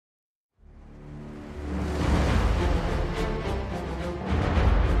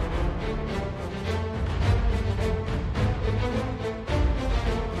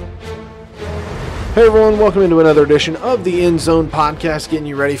Hey everyone, welcome into another edition of the End Zone Podcast, getting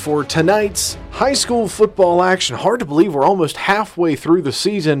you ready for tonight's high school football action. Hard to believe we're almost halfway through the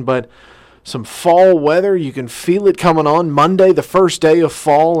season, but some fall weather, you can feel it coming on. Monday, the first day of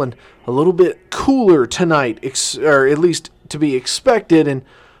fall, and a little bit cooler tonight, or at least to be expected, and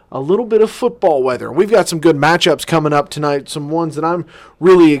a little bit of football weather. We've got some good matchups coming up tonight, some ones that I'm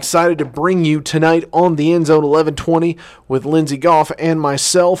really excited to bring you tonight on the End Zone 1120 with Lindsey Goff and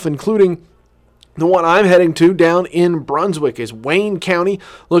myself, including the one I'm heading to down in Brunswick as Wayne County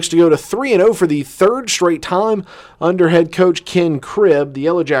looks to go to 3-0 for the third straight time under head coach Ken Cribb. The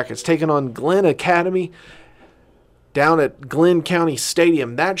Yellow Jackets taking on Glen Academy down at Glen County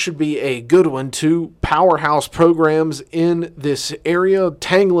Stadium. That should be a good one. Two powerhouse programs in this area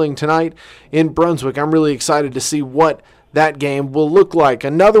tangling tonight in Brunswick. I'm really excited to see what that game will look like.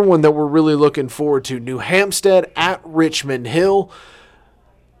 Another one that we're really looking forward to, New Hampstead at Richmond Hill.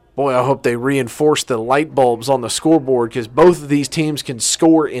 Boy, I hope they reinforce the light bulbs on the scoreboard because both of these teams can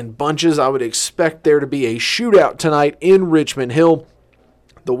score in bunches. I would expect there to be a shootout tonight in Richmond Hill.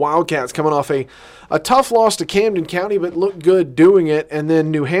 The Wildcats coming off a tough loss to Camden County, but looked good doing it. And then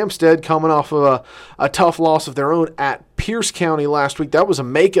New Hampstead coming off of a tough loss of their own at Pierce County last week. That was a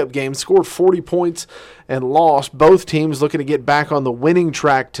makeup game, scored 40 points and lost. Both teams looking to get back on the winning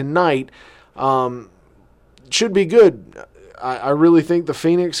track tonight. Should be good. I really think the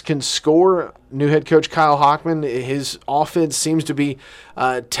Phoenix can score. New head coach Kyle Hockman, his offense seems to be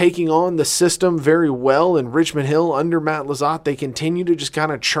taking on the system very well. In Richmond Hill, under Matt Lizotte, they continue to just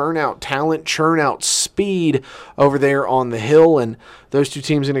kind of churn out talent, churn out speed over there on the hill. And those two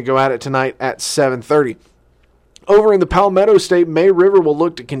teams are going to go at it tonight at 7:30. Over in the Palmetto State, May River will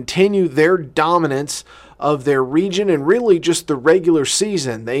look to continue their dominance of their region and really just the regular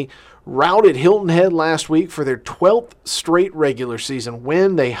season. They routed Hilton Head last week for their 12th straight regular season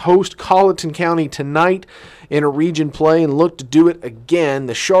win. They host Colleton County tonight in a region play and look to do it again.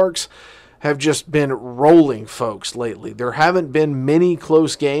 The Sharks have just been rolling, folks, lately. There haven't been many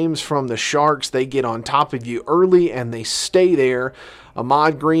close games from the Sharks. They get on top of you early and they stay there.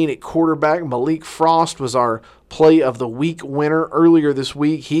 Ahmad Green at quarterback. Malik Frost was our play of the week winner earlier this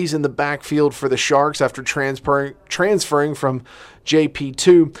week. He's in the backfield for the Sharks after transferring from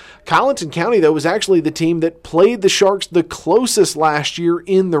JP2. Colleton County, though, was actually the team that played the Sharks the closest last year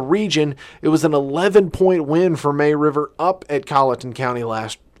in the region. It was an 11-point win for May River up at Colleton County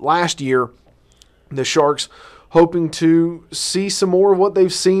last year. The Sharks hoping to see some more of what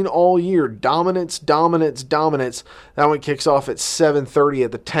they've seen all year. Dominance, dominance, dominance. That one kicks off at 7:30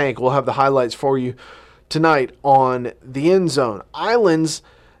 at the Tank. We'll have the highlights for you tonight on the End Zone. Islands,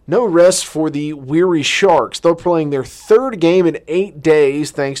 no rest for the weary Sharks. They're playing their third game in 8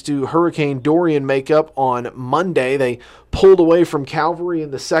 days thanks to Hurricane Dorian makeup on Monday. They pulled away from Calvary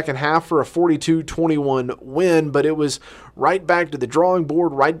in the second half for a 42-21 win, but it was right back to the drawing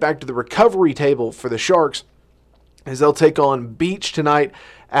board, right back to the recovery table for the Sharks as they'll take on Beach tonight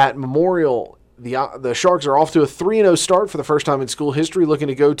at Memorial. The Sharks are off to a 3-0 start for the first time in school history, looking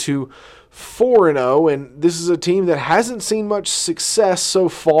to go to 4-0, and this is a team that hasn't seen much success so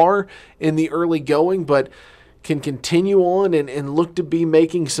far in the early going, but can continue on and look to be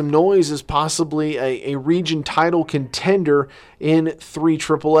making some noise as possibly a region title contender in 3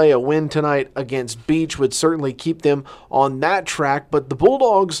 AAA. A win tonight against Beach would certainly keep them on that track, but the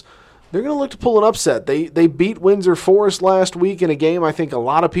Bulldogs, they're going to look to pull an upset. They beat Windsor Forest last week in a game I think a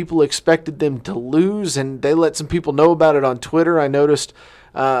lot of people expected them to lose, and they let some people know about it on Twitter. I noticed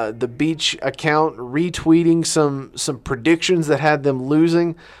the Beach account retweeting some predictions that had them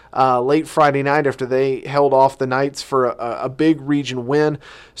losing late Friday night after they held off the Knights for a big region win.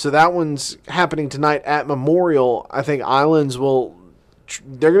 So that one's happening tonight at Memorial. I think Islands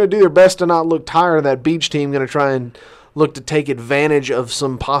they're going to do their best to not look tired. That Beach team going to try and look to take advantage of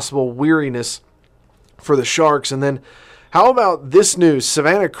some possible weariness for the Sharks. And then how about this news?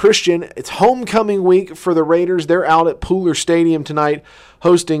 Savannah Christian, it's homecoming week for the Raiders. They're out at Pooler Stadium tonight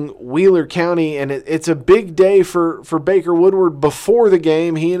hosting Wheeler County, and it's a big day for Baker Woodward before the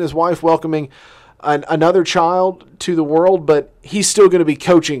game. He and his wife welcoming another child to the world, but he's still going to be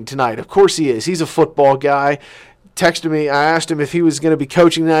coaching tonight. Of course he is. He's a football guy. Texted me. I asked him if he was going to be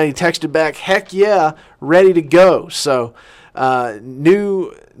coaching tonight. He texted back, heck yeah, ready to go. So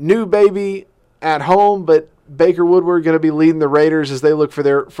new baby at home, but Baker Woodward going to be leading the Raiders as they look for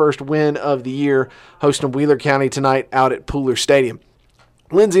their first win of the year, hosting Wheeler County tonight out at Pooler Stadium.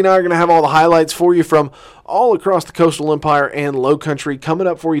 Lindsay and I are going to have all the highlights for you from all across the Coastal Empire and Lowcountry. Coming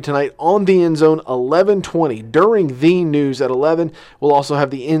up for you tonight on the End Zone, 11:20 during the news at 11. We'll also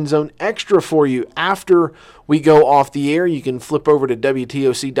have the End Zone Extra for you after we go off the air. You can flip over to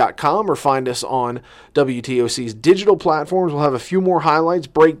WTOC.com or find us on WTOC's digital platforms. We'll have a few more highlights,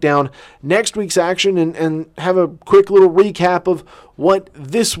 break down next week's action, and have a quick little recap of what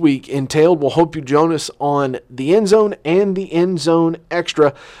this week entailed. We'll hope you join us on the End Zone and the End Zone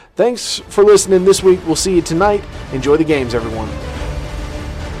Extra. Thanks for listening this week. We'll see you tonight. Enjoy the games, everyone.